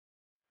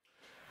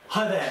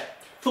Hi there,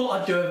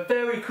 thought I'd do a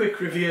very quick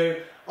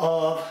review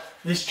of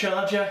this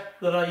charger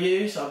that I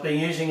use. I've been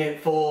using it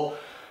for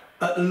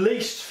at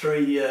least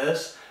 3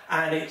 years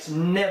and it's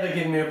never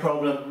given me a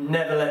problem,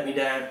 never let me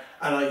down,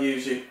 and I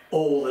use it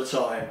all the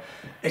time.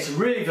 It's a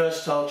really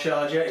versatile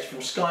charger. It's from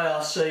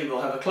SkyRC.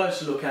 We'll have a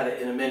closer look at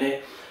it in a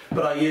minute,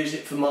 but I use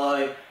it for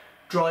my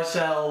dry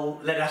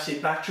cell lead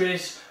acid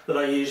batteries that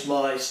I use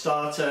my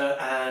starter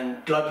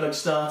and glow plug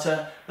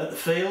starter at the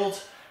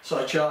field, so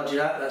I charge it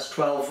at, that's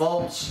 12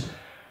 volts.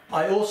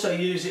 I also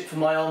use it for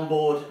my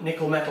onboard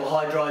nickel metal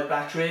hydride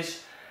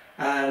batteries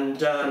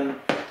and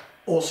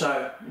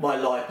also my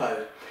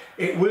Lipo.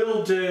 It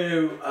will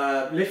do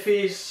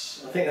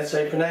Lipos, I think that's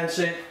how you pronounce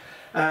it,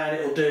 and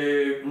it will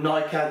do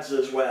NiCads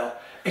as well.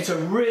 It's a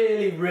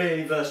really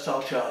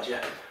versatile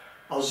charger.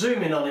 I'll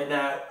zoom in on it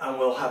now and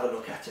we'll have a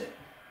look at it.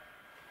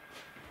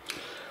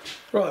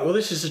 Right, well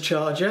this is the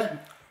charger.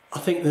 I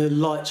think the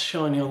light's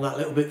shining on that a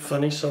little bit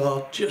funny, so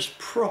I'll just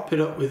prop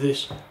it up with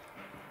this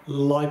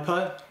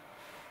Lipo.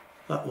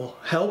 That will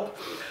help.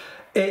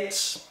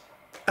 It's,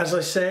 as I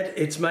said,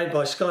 it's made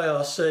by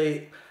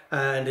SkyRC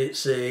and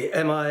it's the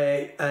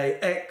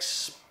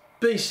NiMH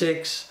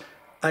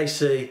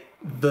B6AC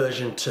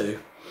version 2.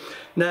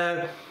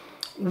 Now,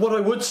 what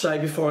I would say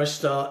before I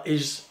start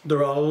is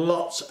there are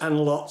lots and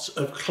lots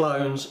of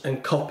clones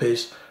and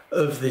copies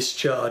of this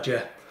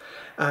charger,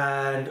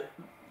 and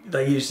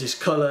they use this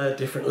colour,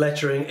 different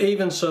lettering,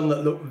 even some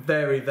that look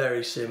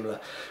very similar.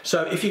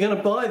 So if you're going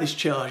to buy this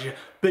charger,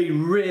 be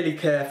really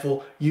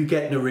careful you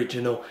get an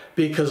original,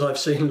 because I've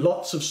seen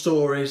lots of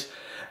stories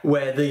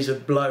where these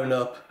have blown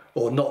up,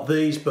 or not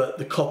these, but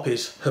the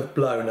copies have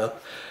blown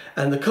up.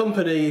 And the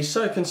company is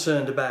so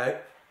concerned about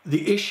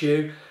the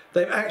issue,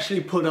 they've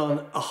actually put on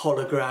a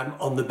hologram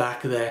on the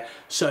back there,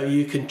 so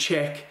you can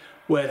check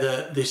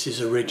whether this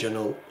is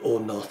original or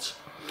not.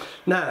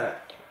 Now,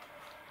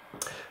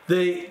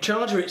 the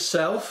charger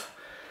itself,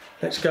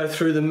 let's go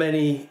through the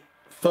many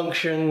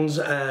functions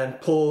and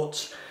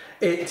ports.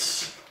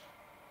 It's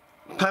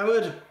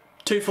powered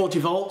 240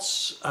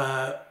 volts,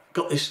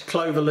 got this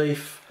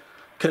cloverleaf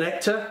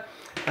connector,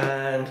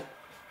 and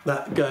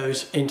that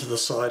goes into the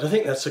side. I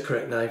think that's the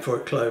correct name for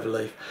it,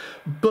 cloverleaf.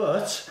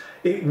 But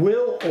it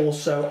will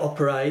also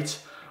operate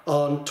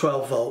on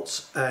 12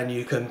 volts, and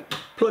you can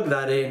plug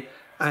that in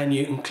and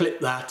you can clip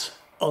that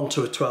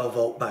onto a 12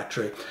 volt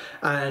battery.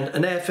 And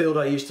an airfield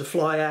I used to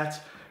fly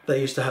at,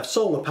 they used to have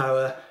solar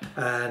power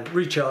and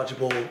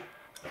rechargeable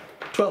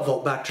 12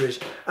 volt batteries,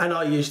 and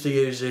I used to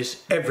use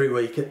this every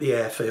week at the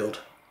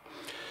airfield.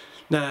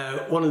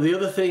 Now, one of the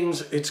other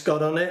things it's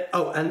got on it,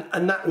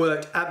 and that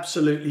worked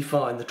absolutely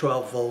fine, the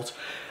 12 volt,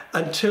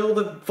 until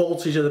the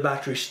voltage of the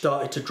battery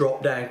started to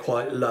drop down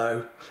quite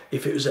low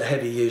if it was a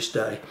heavy use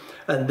day,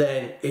 and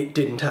then it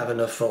didn't have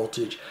enough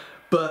voltage.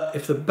 But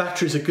if the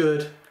batteries are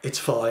good, it's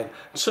fine.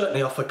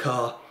 Certainly off a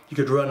car, you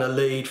could run a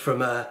lead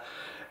from a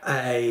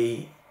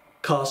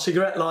car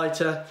cigarette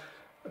lighter.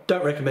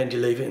 Don't recommend you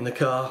leave it in the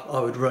car. I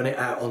would run it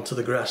out onto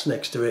the grass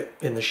next to it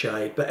in the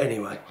shade. But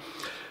anyway,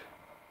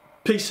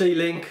 PC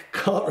link,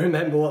 can't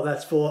remember what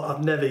that's for.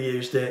 I've never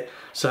used it,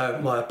 so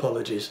my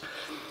apologies.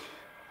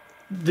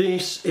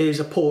 This is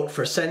a port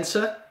for a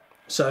sensor.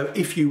 So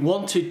if you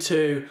wanted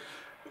to,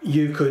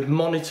 you could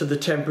monitor the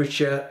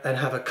temperature and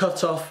have a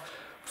cutoff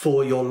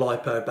for your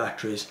Lipo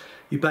batteries.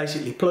 You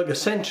basically plug a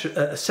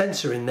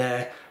sensor in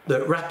there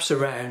that wraps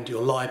around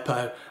your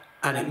Lipo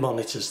and it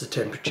monitors the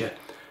temperature.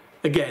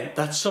 Again,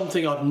 that's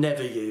something I've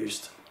never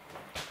used.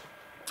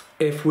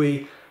 If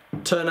we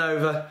turn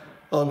over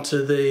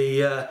onto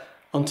the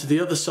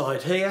other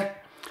side here,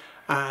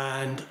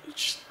 and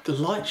the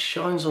light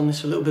shines on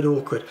this a little bit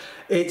awkward.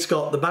 It's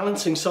got the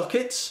balancing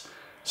sockets,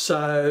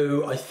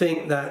 so I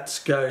think that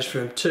goes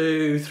from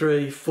 2,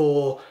 3,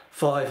 4,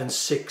 5 and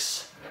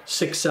 6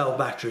 cell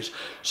batteries.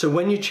 So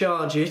when you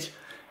charge it,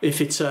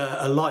 if it's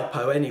a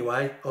Lipo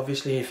anyway,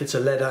 obviously if it's a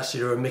lead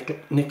acid or a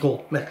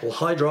nickel metal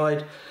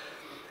hydride,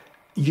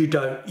 you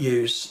don't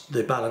use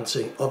the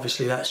balancing.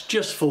 Obviously that's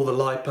just for the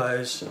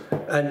Lipos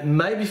and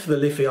maybe for the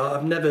Lifi.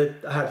 I've never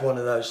had one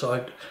of those,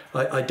 so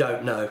I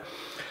don't know.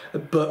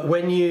 But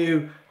when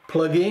you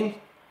plug in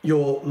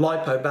your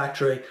Lipo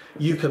battery,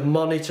 you can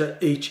monitor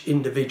each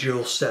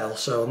individual cell.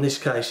 So in this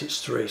case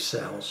it's 3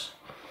 cells.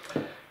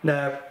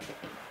 Now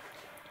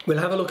we'll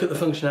have a look at the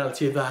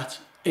functionality of that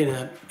in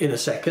a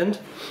second.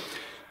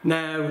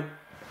 Now,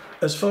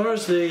 as far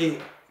as the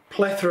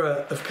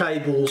plethora of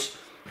cables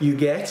you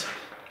get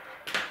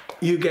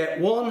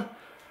one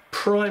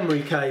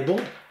primary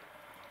cable,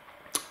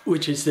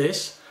 which is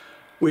this,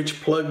 which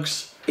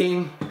plugs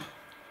in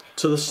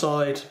to the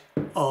side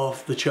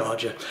of the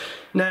charger.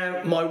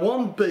 Now, my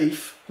one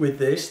beef with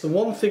this, the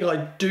one thing I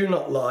do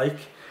not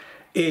like,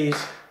 is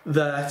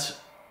that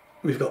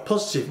we've got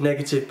positive,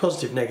 negative,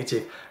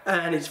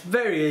 and it's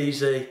very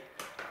easy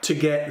to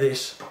get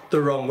this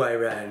the wrong way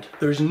around.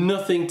 There is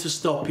nothing to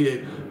stop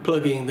you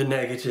plugging the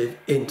negative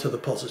into the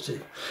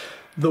positive.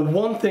 The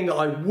one thing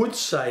I would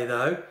say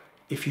though,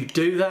 if you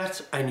do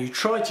that and you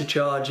try to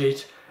charge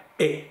it,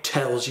 it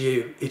tells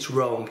you it's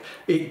wrong.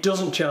 It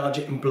doesn't charge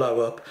it and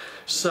blow up.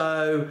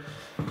 So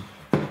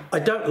I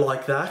don't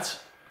like that,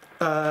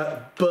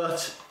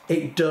 but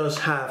it does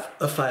have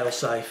a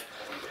fail-safe.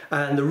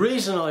 And the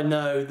reason I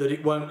know that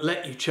it won't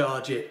let you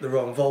charge it the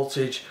wrong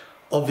voltage,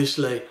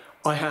 obviously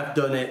I have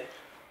done it,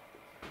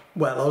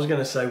 well, I was going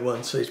to say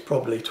once, it's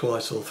probably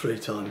twice or 3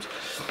 times.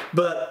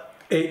 But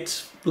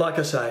it's, like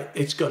I say,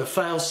 it's got a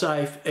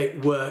fail-safe.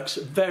 It works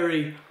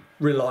very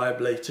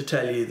reliably to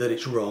tell you that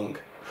it's wrong.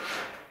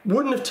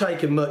 Wouldn't have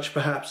taken much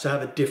perhaps to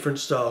have a different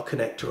style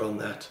connector on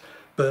that,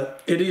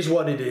 but it is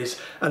what it is,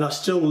 and I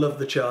still love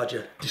the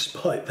charger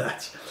despite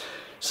that.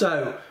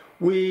 So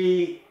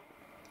we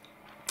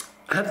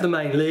have the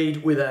main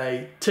lead with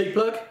a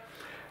T-plug,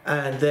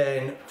 and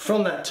then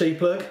from that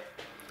T-plug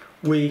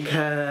we've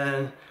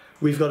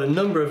got a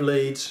number of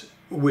leads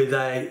with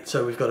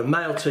so we've got a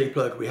male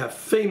T-plug, we have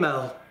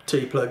female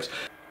T-plugs,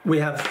 we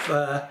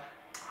have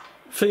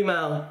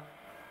female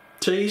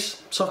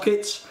T's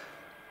sockets,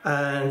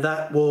 and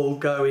that will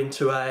go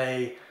into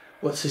a,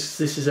 what's this?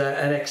 This is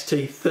an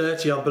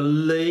XT30, I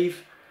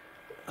believe.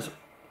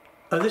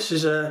 Oh, this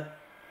is a,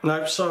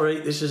 no, sorry,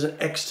 this is an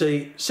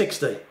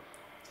XT60.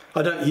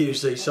 I don't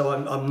use these, so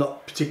I'm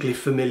not particularly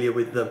familiar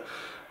with them,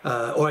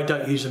 or I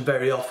don't use them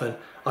very often.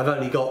 I've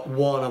only got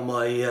one on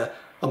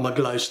my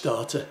glow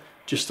starter,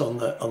 just on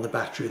the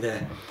battery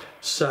there.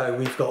 So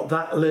we've got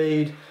that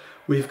lead.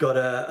 We've got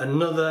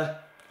another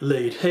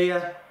lead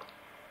here.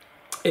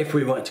 If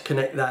we want to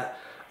connect that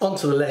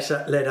onto the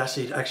lead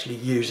acid, actually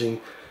using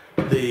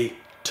the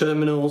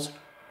terminals,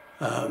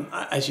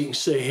 as you can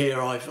see here,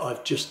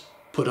 I've just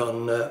put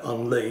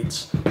on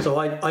leads, so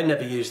I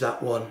never use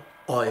that one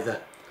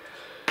either.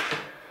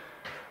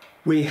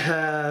 We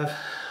have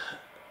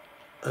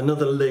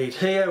another lead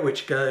here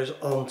which goes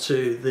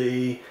onto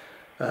the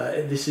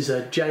this is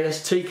a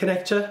JST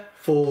connector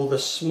for the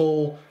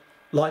small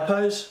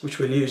Lipos, which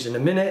we'll use in a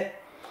minute,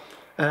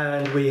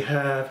 and we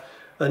have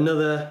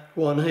another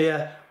one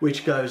here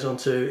which goes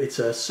onto, it's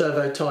a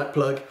servo type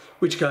plug,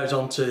 which goes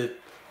onto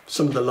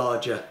some of the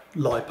larger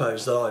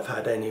Lipos that I've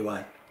had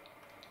anyway.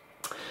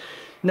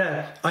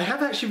 Now I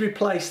have actually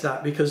replaced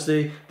that because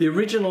the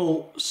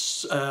original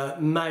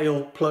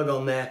male plug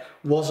on there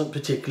wasn't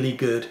particularly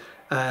good,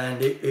 and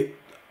it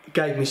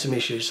gave me some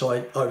issues,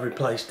 so I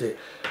replaced it.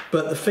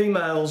 But the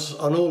females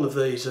on all of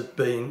these have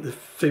been, the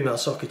female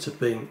sockets have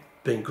been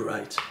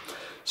great.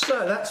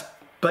 So that's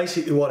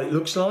basically what it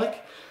looks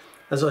like.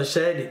 As I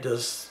said, it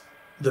does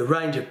the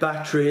range of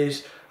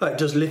batteries, it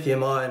does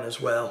lithium ion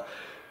as well.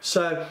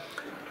 So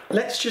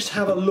let's just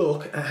have a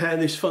look at how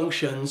this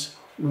functions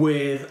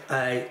with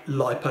a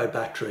Lipo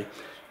battery.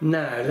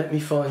 Now let me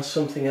find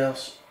something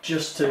else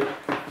just to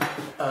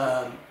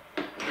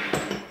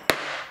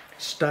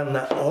stand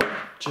that on,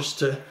 just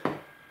to,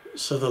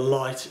 so the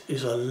light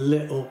is a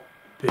little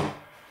bit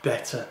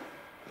better.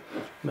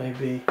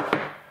 Maybe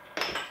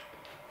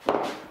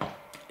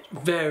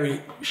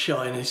very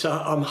shiny, so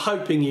I'm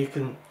hoping you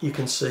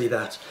can see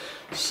that.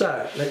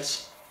 So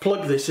let's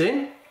plug this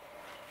in,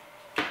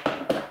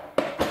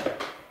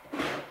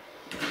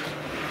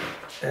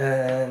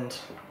 and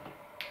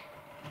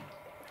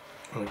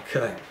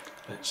okay,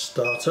 let's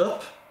start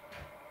up.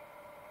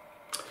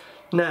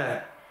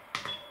 Now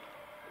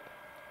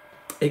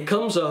it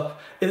comes up,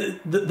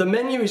 the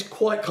menu is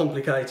quite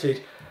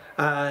complicated,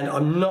 and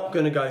I'm not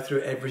going to go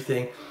through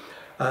everything,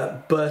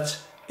 but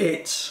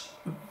it's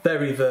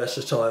very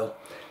versatile.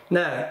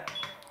 Now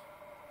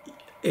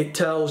it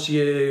tells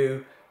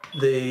you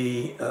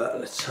the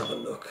let's have a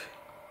look.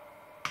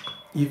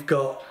 You've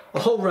got a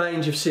whole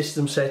range of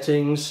system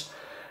settings,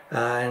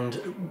 and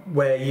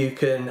where you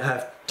can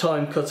have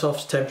time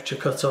cutoffs, temperature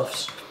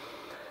cutoffs.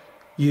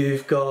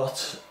 You've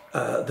got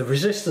the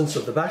resistance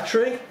of the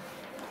battery.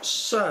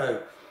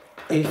 So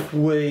if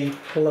we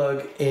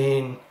plug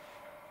in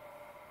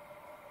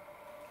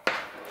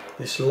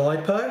this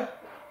Lipo,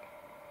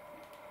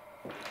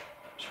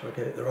 try to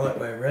get it the right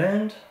way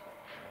around,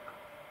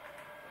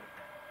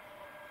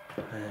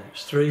 and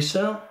it's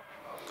 3-cell.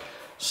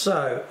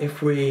 So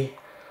if we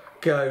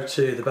go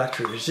to the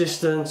battery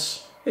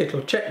resistance,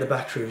 it'll check the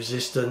battery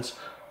resistance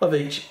of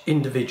each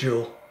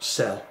individual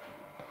cell.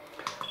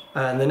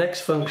 And the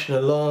next function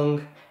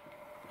along,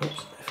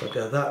 oops, if I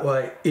go that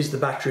way, is the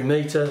battery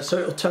meter. So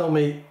it'll tell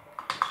me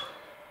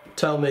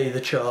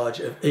the charge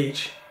of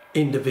each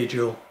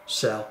individual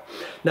cell.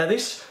 Now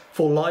this,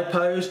 for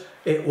Lipos,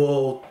 it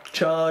will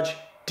charge,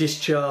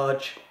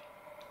 discharge,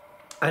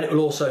 and it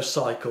will also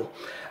cycle.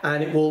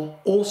 And it will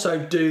also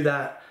do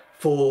that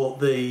for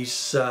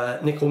these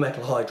nickel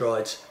metal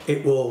hydrides.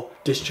 It will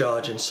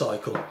discharge and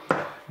cycle.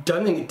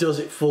 Don't think it does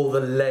it for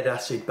the lead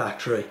acid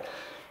battery,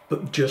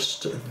 but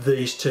just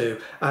these two.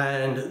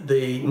 And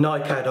the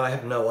NiCad, I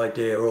have no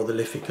idea, or the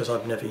Lifi, because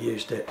I've never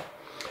used it.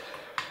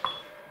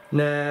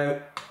 Now,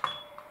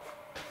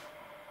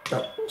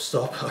 oh,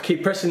 stop, I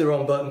keep pressing the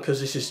wrong button because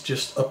this is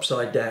just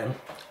upside down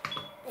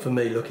for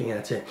me looking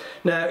at it.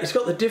 Now it's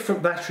got the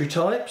different battery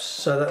types,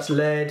 so that's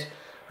lead,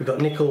 we've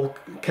got nickel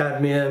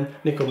cadmium,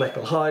 nickel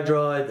metal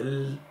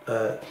hydride,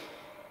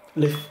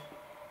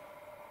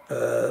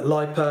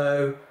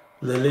 Lipo,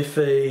 the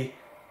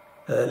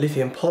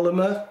lithium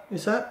polymer,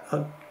 is that?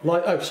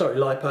 Sorry,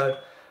 Lipo,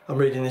 I'm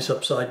reading this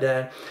upside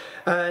down.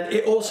 And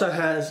it also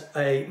has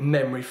a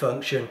memory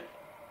function,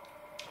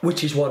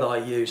 which is what I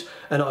use.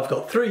 And I've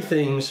got 3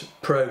 things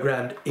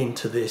programmed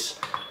into this.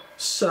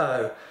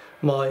 So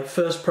my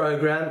first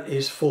program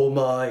is for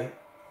my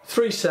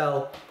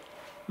 3-cell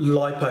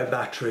Lipo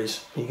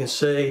batteries. You can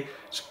see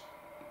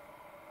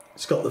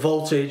it's got the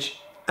voltage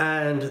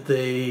and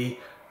the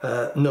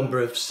number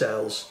of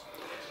cells.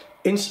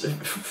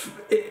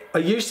 I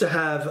used to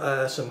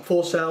have some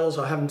 4 cells,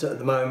 I haven't at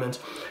the moment,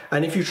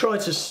 and if you try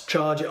to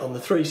charge it on the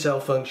 3-cell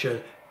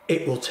function,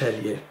 it will tell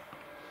you.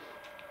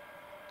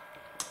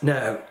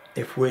 Now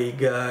if we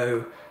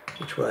go,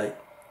 which way?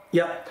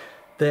 Yep,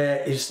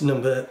 there is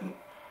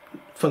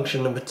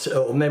function number 2,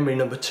 or memory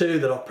number 2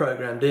 that I've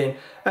programmed in,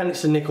 and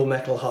it's a nickel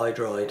metal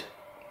hydride.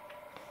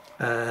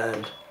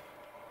 And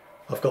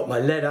I've got my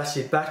lead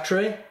acid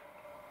battery,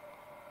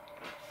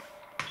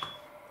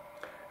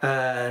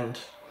 and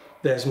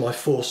there's my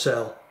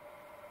 4-cell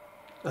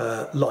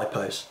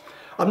Lipos.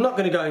 I'm not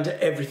going to go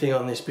into everything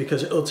on this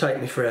because it'll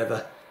take me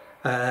forever,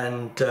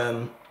 and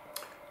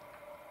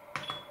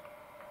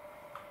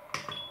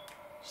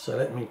so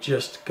let me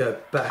just go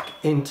back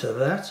into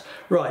that.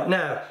 Right,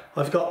 now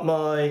I've got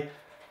my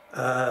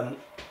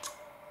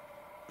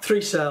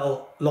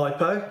 3-cell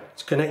Lipo,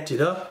 it's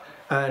connected up,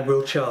 and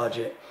we'll charge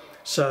it.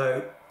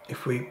 So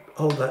if we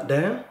hold that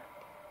down,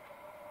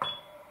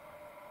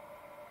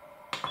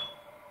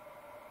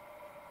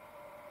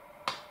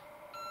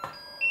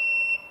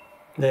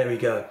 there we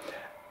go,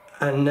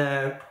 and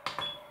now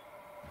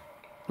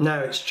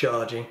it's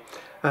charging,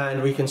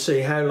 and we can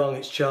see how long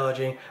it's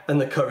charging and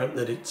the current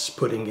that it's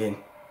putting in.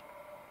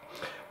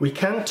 We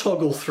can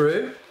toggle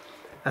through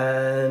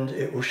and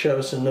it will show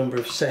us a number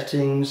of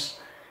settings.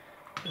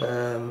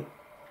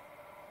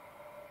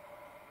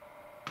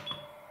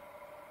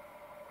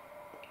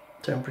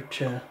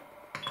 Temperature,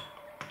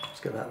 let's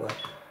go that way.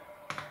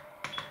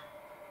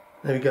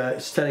 There we go,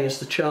 it's telling us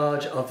the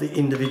charge of the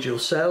individual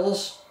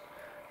cells,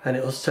 and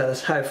it will tell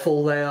us how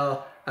full they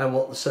are and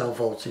what the cell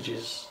voltage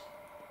is,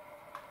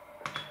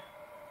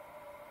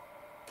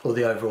 or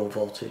the overall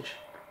voltage.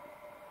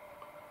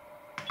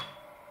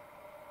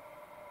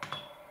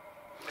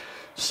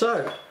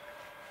 So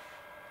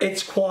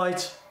it's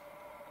quite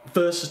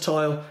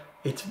versatile.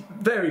 It's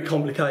very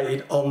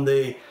complicated on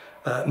the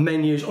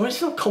menus, or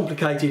it's not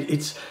complicated,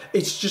 it's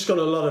just got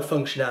a lot of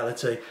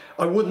functionality.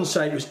 I wouldn't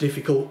say it was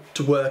difficult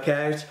to work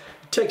out.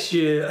 It takes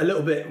you a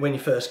little bit when you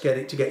first get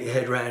it to get your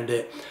head around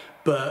it,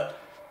 but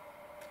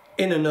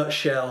in a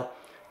nutshell,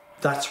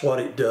 that's what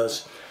it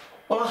does.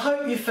 Well, I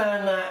hope you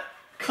found that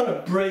kind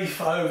of brief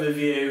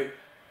overview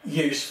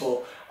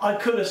useful. I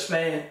could have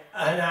spent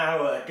an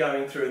hour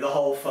going through the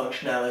whole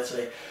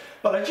functionality,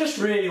 but I just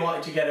really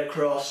wanted to get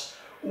across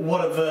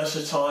what a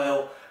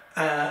versatile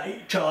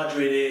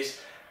charger it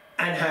is,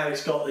 and how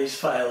it's got these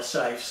fail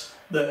safes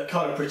that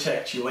kind of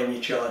protect you when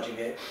you're charging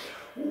it.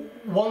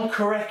 One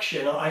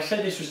correction, I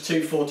said this was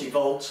 240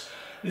 volts.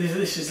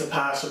 This is the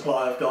power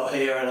supply I've got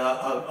here, and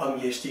I'm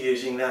used to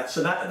using that.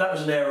 So that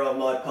was an error on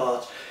my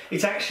part.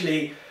 It's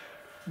actually,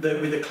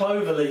 with the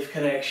cloverleaf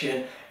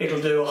connection,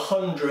 it'll do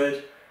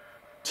 100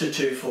 to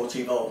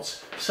 240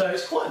 volts. So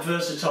it's quite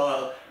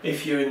versatile.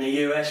 If you're in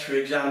the US, for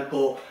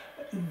example,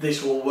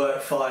 this will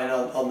work fine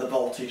on the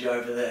voltage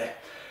over there.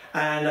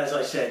 And as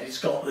I said, it's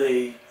got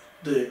the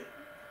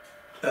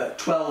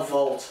 12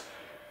 volt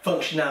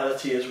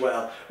functionality as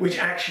well, which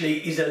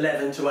actually is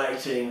 11 to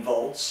 18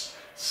 volts.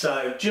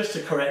 So just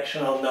a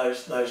correction on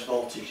those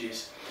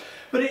voltages.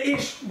 But it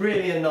is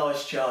really a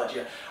nice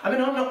charger. I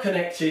mean, I'm not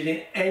connected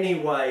in any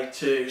way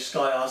to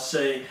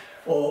SkyRC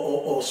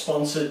or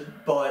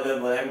sponsored by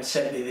them. They haven't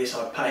sent me this,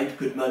 I paid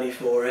good money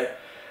for it.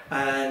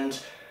 And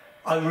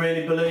I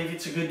really believe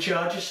it's a good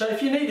charger. So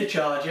if you need a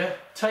charger,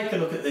 take a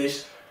look at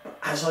this.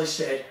 As I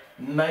said,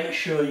 make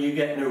sure you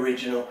get an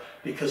original,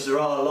 because there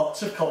are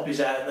lots of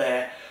copies out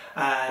there,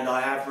 and I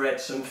have read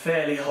some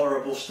fairly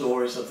horrible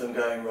stories of them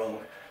going wrong.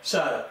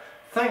 So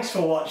thanks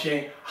for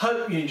watching,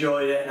 hope you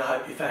enjoyed it, and I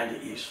hope you found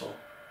it useful.